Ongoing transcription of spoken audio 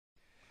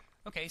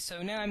Okay,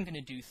 so now I'm going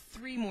to do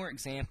 3 more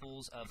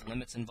examples of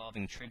limits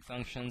involving trig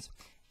functions.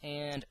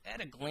 And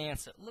at a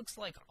glance, it looks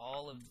like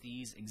all of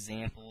these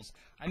examples,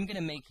 I'm going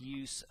to make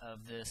use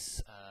of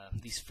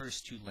these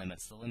first 2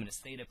 limits. The limit as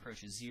theta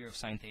approaches 0 of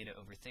sine theta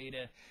over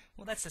theta.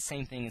 Well, that's the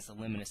same thing as the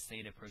limit as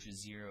theta approaches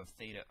 0 of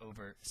theta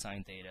over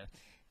sine theta.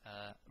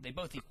 They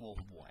both equal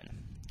 1.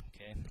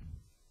 Okay.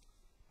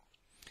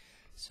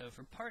 So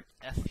for part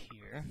F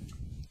here,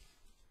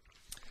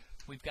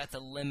 we've got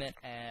the limit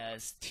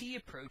as t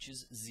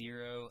approaches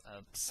 0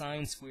 of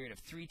sine squared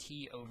of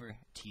 3t over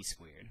t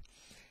squared.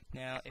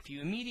 Now, if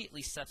you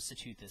immediately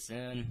substitute this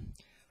in,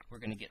 we're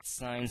going to get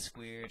sine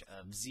squared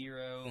of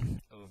 0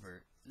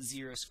 over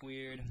 0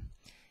 squared.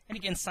 And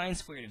again, sine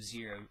squared of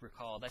 0,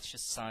 recall, that's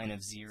just sine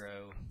of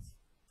 0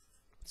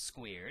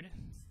 squared.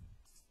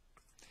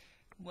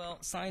 Well,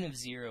 sine of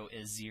 0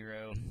 is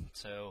 0,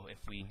 so if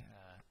we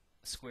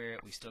square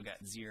it, we still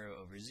got 0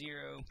 over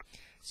 0.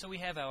 So we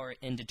have our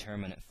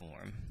indeterminate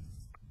form.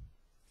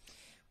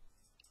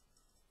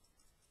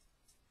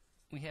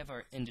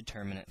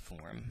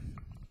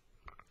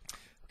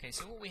 Okay,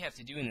 so what we have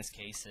to do in this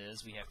case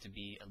is we have to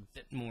be a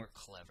bit more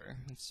clever.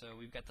 So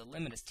we've got the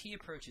limit as t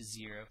approaches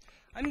 0.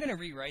 I'm going to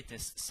rewrite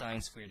this sine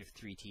squared of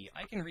 3t.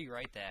 I can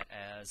rewrite that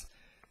as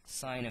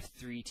sine of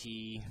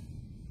 3t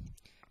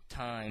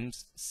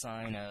times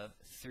sine of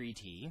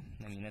 3t.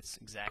 I mean, that's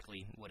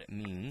exactly what it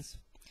means.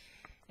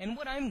 And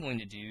what I'm going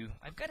to do,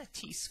 I've got a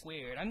t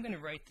squared. I'm going to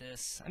write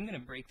this, I'm going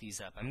to break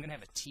these up. I'm going to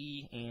have a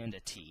t and a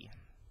t.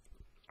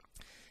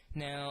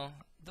 Now,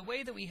 the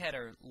way that we had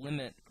our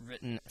limit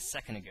written a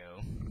second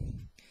ago,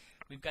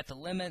 we've got the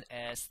limit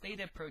as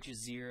theta approaches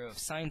 0 of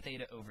sine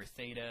theta over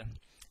theta.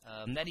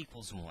 That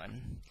equals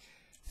 1.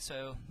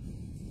 So,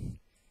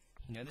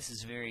 you know, this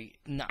is very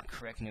not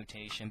correct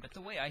notation, but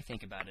the way I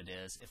think about it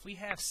is, if we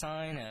have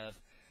sine of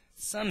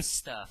some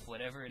stuff,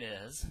 whatever it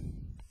is,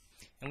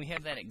 and we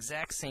have that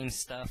exact same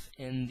stuff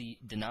in the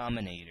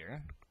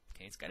denominator,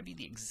 okay, it's got to be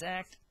the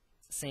exact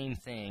same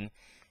thing.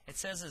 It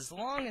says as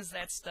long as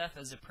that stuff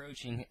is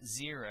approaching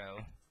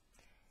 0,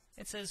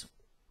 it says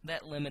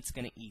that limit's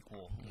going to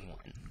equal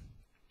 1.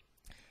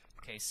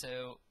 Okay,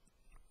 so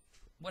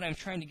what I'm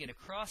trying to get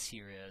across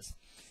here is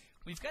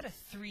we've got a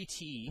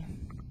 3t,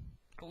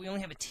 but we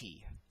only have a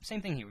t.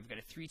 Same thing here. We've got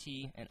a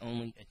 3t and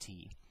only a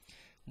t.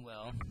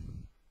 Well,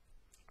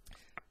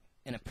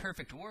 in a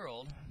perfect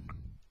world,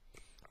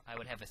 I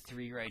would have a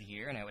 3 right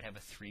here, and I would have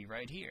a 3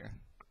 right here.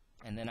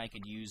 And then I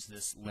could use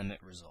this limit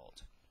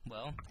result.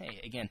 Well,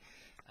 hey, again,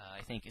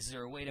 I think, is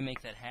there a way to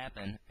make that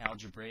happen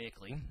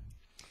algebraically?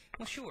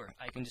 Well, sure.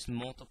 I can just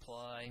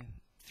multiply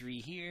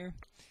 3 here,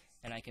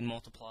 and I can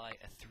multiply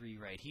a 3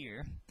 right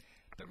here.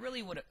 But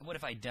really, what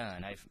have I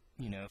done? If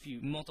you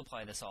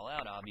multiply this all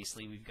out,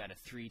 obviously, we've got a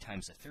 3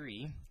 times a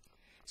 3.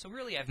 So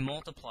really, I've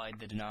multiplied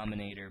the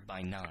denominator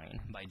by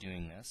 9 by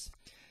doing this.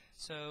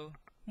 So,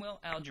 well,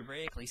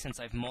 algebraically, since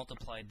I've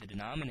multiplied the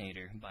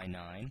denominator by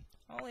 9,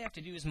 all I have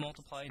to do is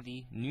multiply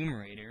the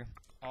numerator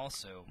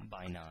also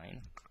by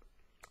 9.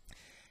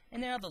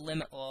 And now the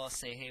limit law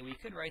say, hey, we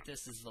could write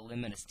this as the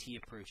limit as t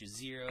approaches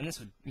 0, and this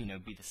would,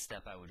 be the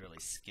step I would really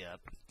skip.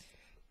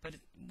 But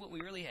what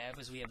we really have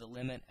is we have the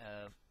limit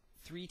of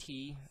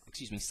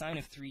sine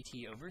of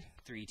 3t over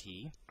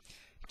 3t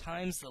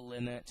times the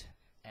limit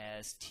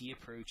as t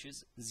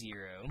approaches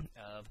 0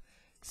 of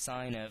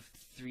sine of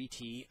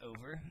 3t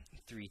over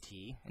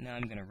 3t. And now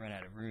I'm going to run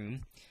out of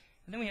room.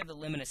 And then we have the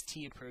limit as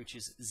t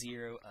approaches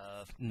 0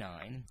 of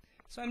 9.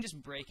 So I'm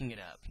just breaking it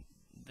up.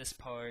 This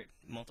part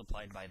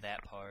multiplied by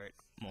that part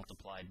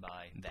multiplied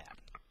by that.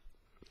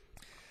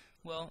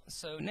 Well,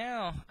 so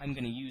now I'm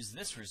going to use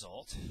this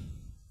result,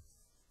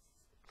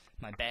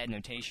 my bad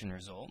notation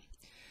result.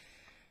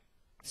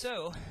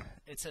 So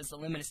it says the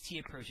limit as t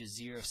approaches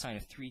 0 of sine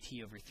of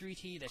 3t over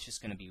 3t. That's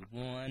just going to be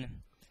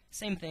 1.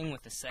 Same thing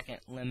with the second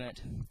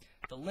limit.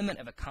 The limit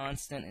of a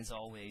constant is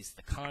always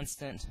the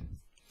constant.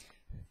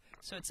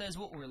 So it says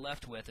what we're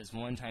left with is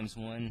 1 times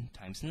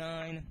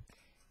 9.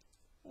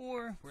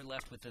 Or we're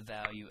left with the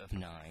value of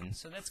 9.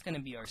 So that's going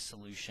to be our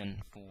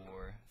solution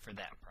for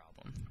that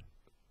problem.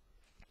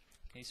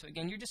 Okay, so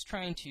again, you're just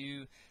trying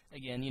to,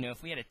 again,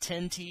 if we had a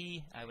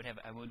 10t, I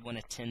would want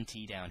a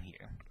 10t down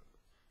here.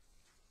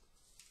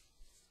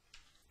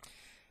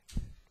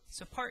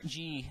 So part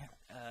G,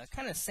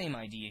 kind of the same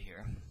idea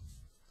here.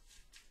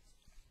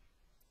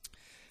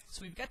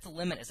 So we've got the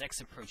limit as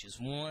x approaches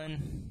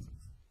 1.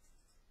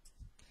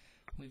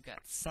 We've got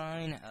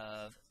sine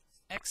of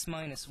x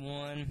minus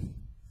 1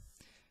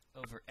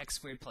 over x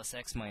squared plus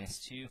x minus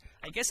 2.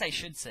 I guess I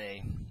should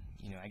say,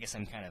 I guess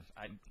I'm kind of,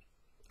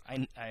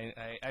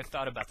 I've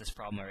thought about this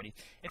problem already.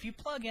 If you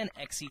plug in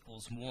x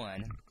equals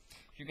 1,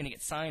 you're going to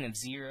get sine of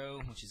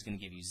 0, which is going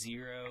to give you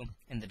 0.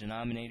 In the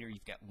denominator,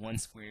 you've got 1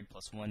 squared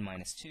plus 1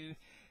 minus 2.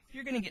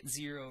 You're going to get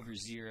 0 over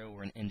 0,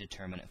 or an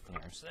indeterminate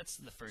form. So that's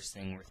the first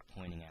thing worth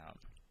pointing out.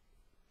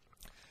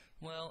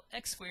 Well,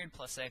 x squared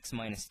plus x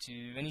minus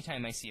 2,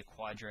 anytime I see a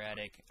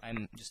quadratic,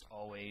 I'm just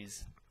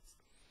always,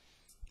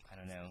 I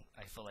don't know,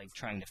 I feel like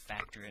trying to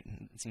factor it.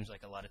 It seems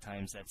like a lot of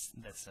times that's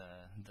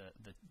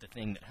the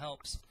thing that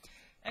helps.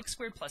 x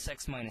squared plus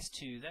x minus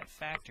 2, that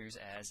factors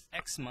as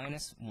x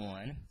minus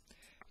 1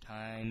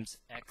 times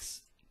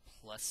x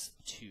plus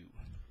 2.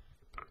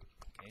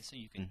 Okay, so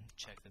you can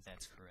check that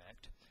that's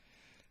correct.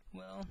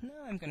 Well,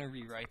 now I'm going to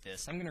rewrite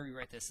this. I'm going to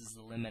rewrite this as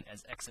the limit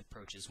as x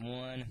approaches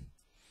 1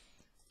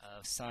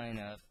 of sine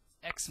of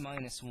x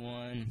minus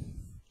 1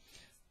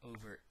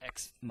 over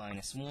x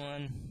minus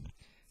 1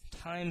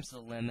 times the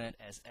limit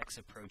as x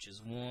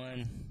approaches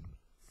 1.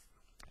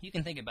 You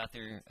can think about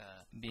there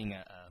being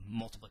a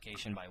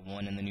multiplication by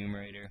 1 in the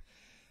numerator.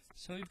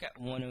 So we've got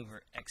 1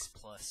 over x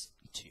plus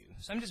 2.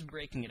 So I'm just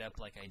breaking it up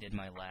like I did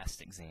my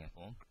last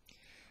example.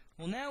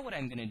 Well, now what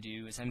I'm going to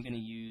do is I'm going to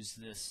use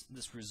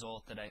this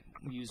result that I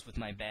used with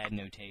my bad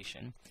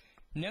notation.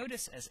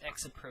 Notice as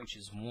x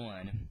approaches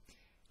 1,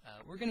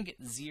 we're going to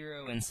get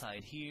 0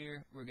 inside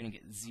here. We're going to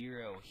get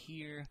 0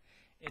 here.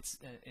 It's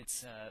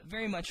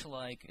very much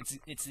like,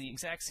 it's the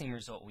exact same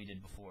result we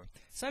did before.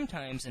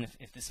 Sometimes, and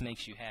if this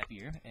makes you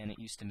happier, and it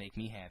used to make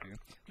me happier,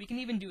 we can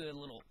even do a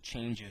little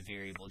change of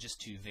variable just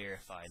to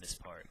verify this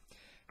part.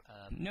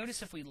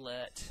 Notice if we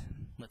let's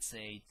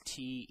say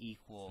t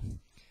equal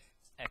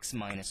x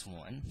minus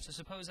 1. So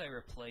suppose I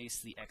replace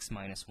the x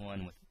minus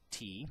 1 with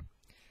t.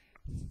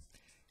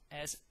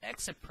 As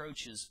x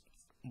approaches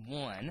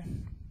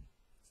 1,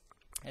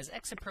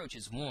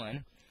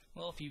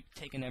 well, if you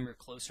take a number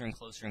closer and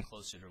closer and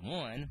closer to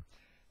 1,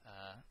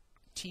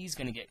 t is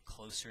going to get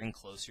closer and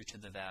closer to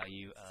the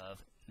value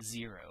of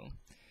 0.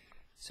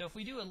 So if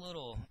we do a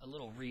little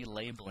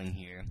relabeling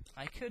here,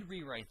 I could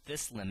rewrite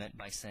this limit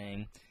by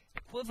saying,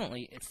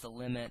 equivalently, it's the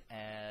limit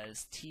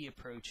as t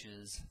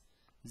approaches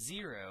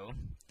 0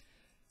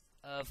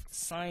 of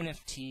sine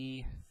of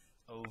t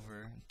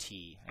over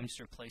t. I'm just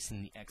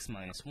replacing the x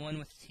minus 1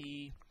 with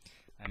t.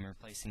 I'm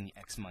replacing the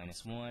x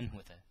minus 1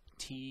 with a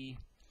t.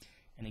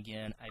 And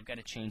again, I've got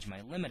to change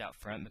my limit out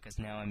front because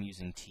now I'm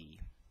using t.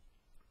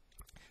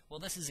 Well,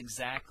 this is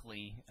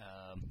exactly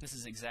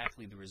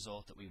the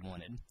result that we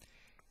wanted.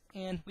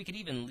 And we could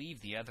even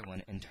leave the other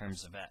one in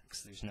terms of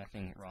x. There's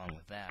nothing wrong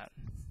with that.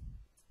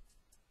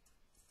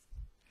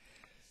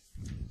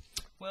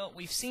 Well,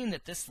 we've seen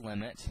that this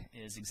limit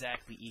is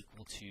exactly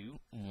equal to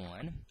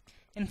 1.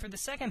 And for the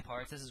second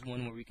part, this is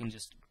one where we can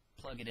just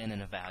plug it in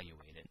and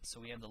evaluate it. So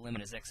we have the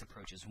limit as x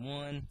approaches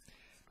 1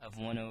 of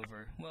 1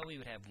 over, well, we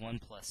would have 1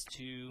 plus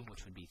 2,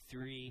 which would be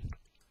 3.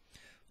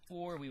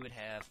 Or we would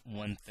have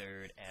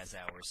 1/3 as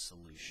our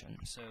solution.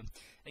 So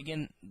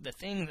again, the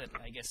thing that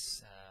I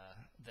guess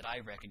that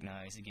I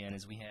recognize again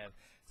is we have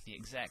the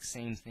exact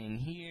same thing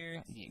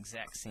here, the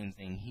exact same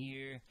thing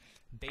here.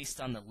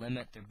 Based on the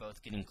limit, they're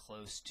both getting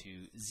close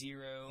to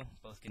 0,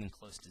 both getting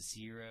close to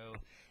 0.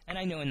 And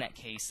I know in that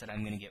case that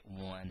I'm going to get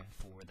 1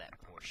 for that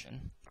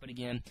portion. But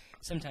again,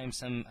 sometimes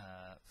some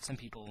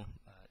people,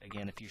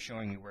 again, if you're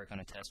showing your work on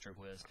a test or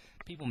quiz,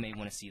 people may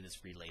want to see this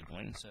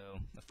relabeling.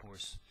 So, of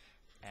course,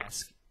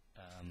 ask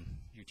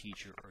your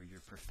teacher or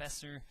your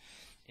professor.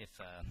 If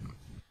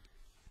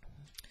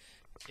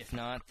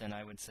not, then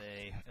I would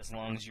say, as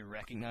long as you're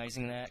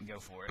recognizing that, go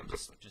for it.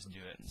 Just do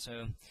it.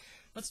 So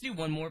let's do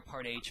one more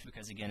part H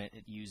because again,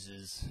 it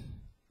uses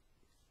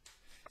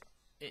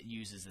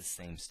the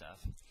same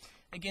stuff.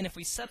 Again, if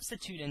we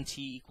substitute in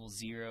t equals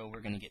 0,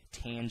 we're going to get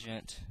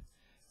tangent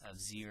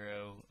of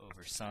 0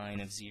 over sine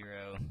of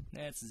 0.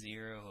 That's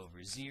 0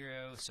 over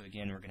 0. So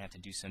again, we're going to have to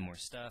do some more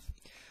stuff.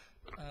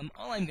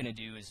 All I'm going to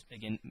do is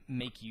again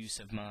make use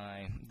of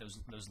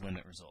those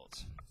limit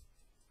results.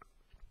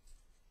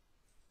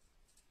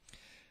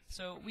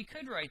 So we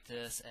could write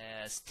this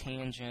as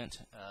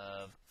tangent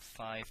of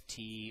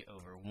 5t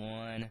over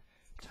 1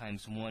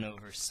 times 1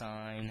 over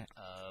sine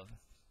of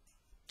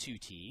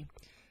 2t.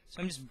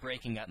 So I'm just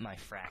breaking up my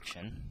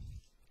fraction.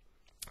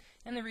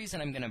 And the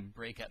reason I'm going to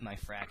break up my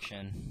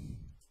fraction,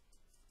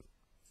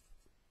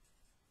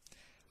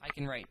 I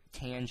can write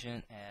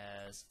tangent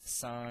as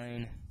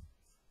sine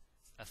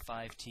of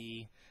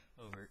 5t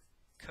over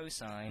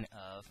cosine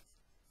of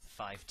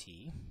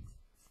 5t.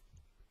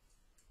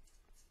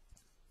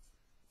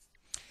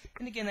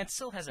 And again, that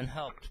still hasn't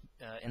helped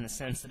in the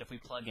sense that if we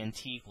plug in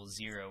t equals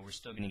 0, we're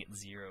still going to get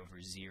 0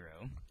 over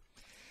 0.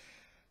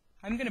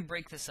 I'm going to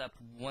break this up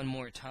one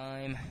more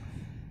time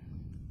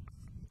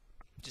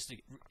just to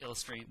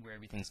illustrate where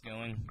everything's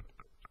going.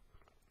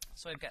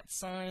 So I've got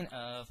sine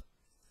of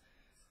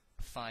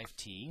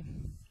 5t,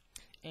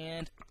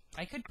 and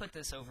I could put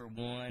this over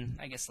 1.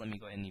 I guess let me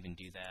go ahead and even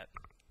do that.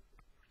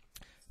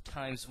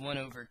 Times 1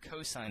 over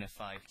cosine of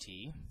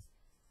 5t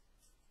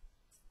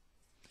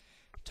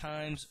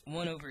times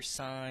 1 over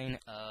sine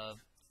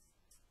of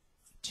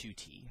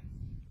 2t.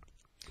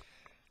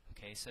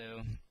 Okay,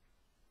 so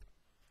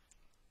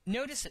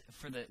notice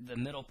for the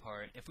middle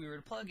part, if we were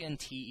to plug in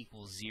t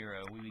equals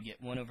 0, we would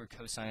get 1 over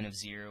cosine of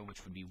 0,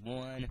 which would be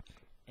 1.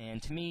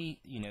 And to me,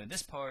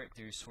 this part,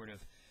 there's sort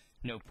of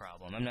no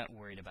problem. I'm not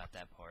worried about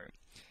that part.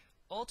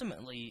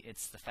 Ultimately,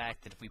 it's the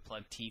fact that if we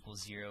plug t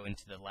equals 0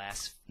 into the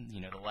last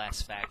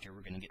factor, we're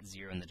going to get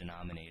 0 in the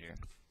denominator.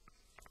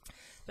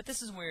 But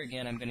this is where,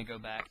 again, I'm going to go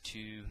back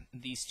to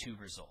these two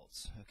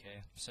results.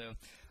 Okay, so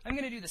I'm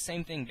going to do the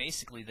same thing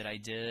basically that I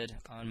did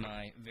on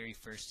my very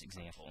first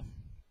example.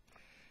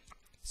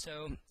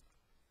 So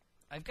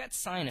I've got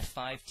sine of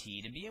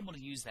 5t. To be able to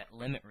use that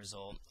limit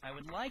result, I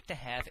would like to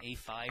have a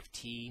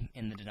 5t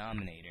in the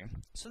denominator.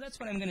 So that's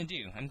what I'm going to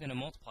do. I'm going to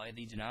multiply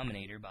the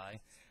denominator by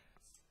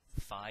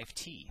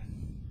 5t.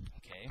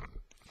 Okay.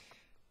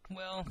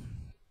 Well,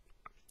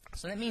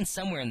 so that means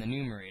somewhere in the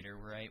numerator,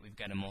 right, we've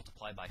got to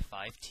multiply by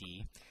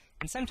 5t.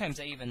 And sometimes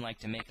I even like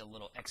to make a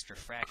little extra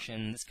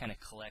fraction. This kind of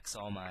collects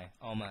all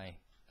my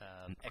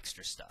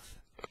extra stuff.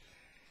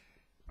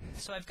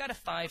 So I've got a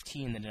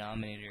 5t in the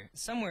denominator.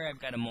 Somewhere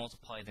I've got to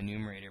multiply the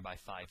numerator by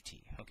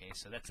 5t. Okay,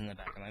 so that's in the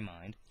back of my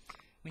mind.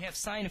 We have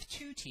sine of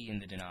 2t in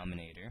the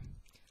denominator.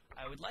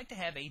 I would like to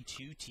have a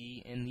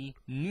 2t in the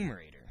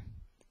numerator.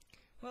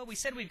 Well, we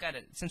said we've got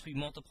to, since we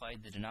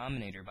multiplied the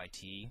denominator by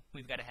t,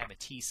 we've got to have a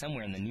t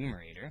somewhere in the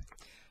numerator.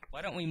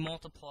 Why don't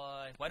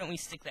we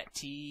stick that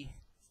t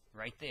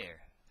right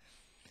there?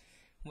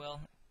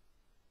 Well,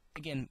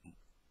 again,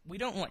 we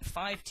don't want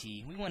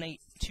 5t, we want a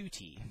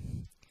 2t.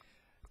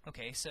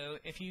 Okay, so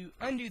if you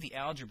undo the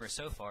algebra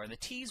so far, the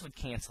t's would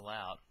cancel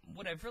out.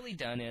 What I've really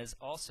done is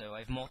also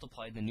I've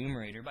multiplied the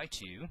numerator by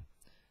 2.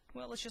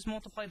 Well, let's just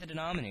multiply the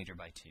denominator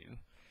by 2.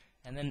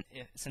 And then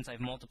since I've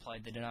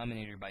multiplied the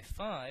denominator by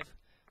 5,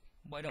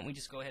 why don't we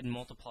just go ahead and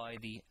multiply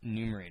the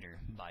numerator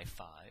by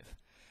 5?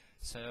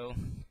 So,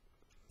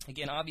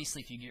 again,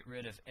 obviously if you get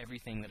rid of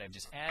everything that I've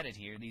just added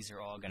here, these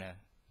are all going to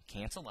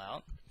cancel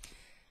out,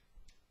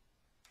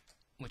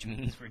 which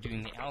means we're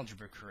doing the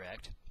algebra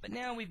correct. But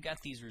now we've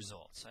got these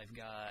results.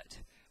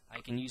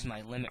 I can use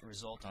my limit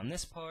result on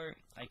this part,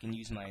 I can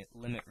use my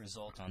limit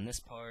result on this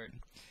part.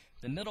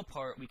 The middle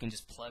part we can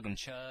just plug and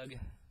chug.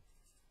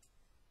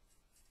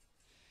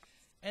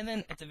 And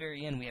then at the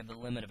very end we have the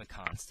limit of a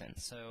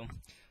constant. So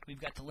we've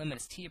got the limit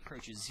as t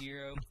approaches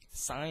 0,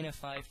 sine of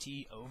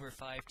 5t over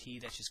 5t,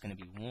 that's just going to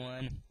be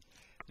 1.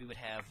 We would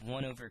have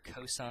 1 over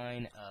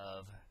cosine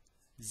of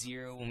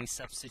 0 when we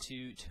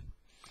substitute.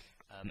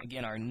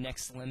 Again, our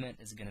next limit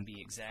is going to be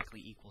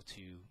exactly equal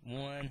to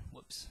 1.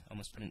 Whoops,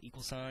 almost put an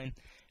equal sign.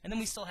 And then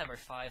we still have our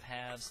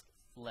 5/2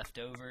 left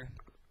over.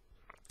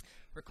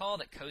 Recall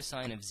that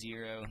cosine of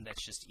 0,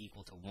 that's just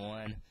equal to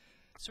 1.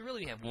 So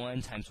really we have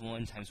 1 times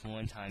 1 times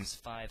 1 times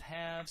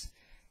 5/2,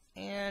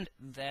 and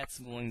that's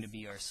going to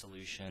be our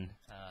solution,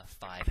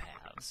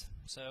 5/2.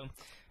 So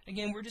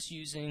again, we're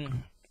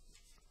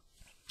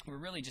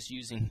really just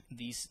using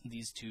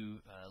these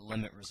two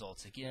limit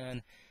results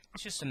again.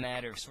 It's just a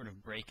matter of sort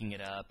of breaking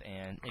it up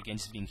and, again,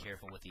 just being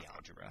careful with the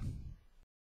algebra.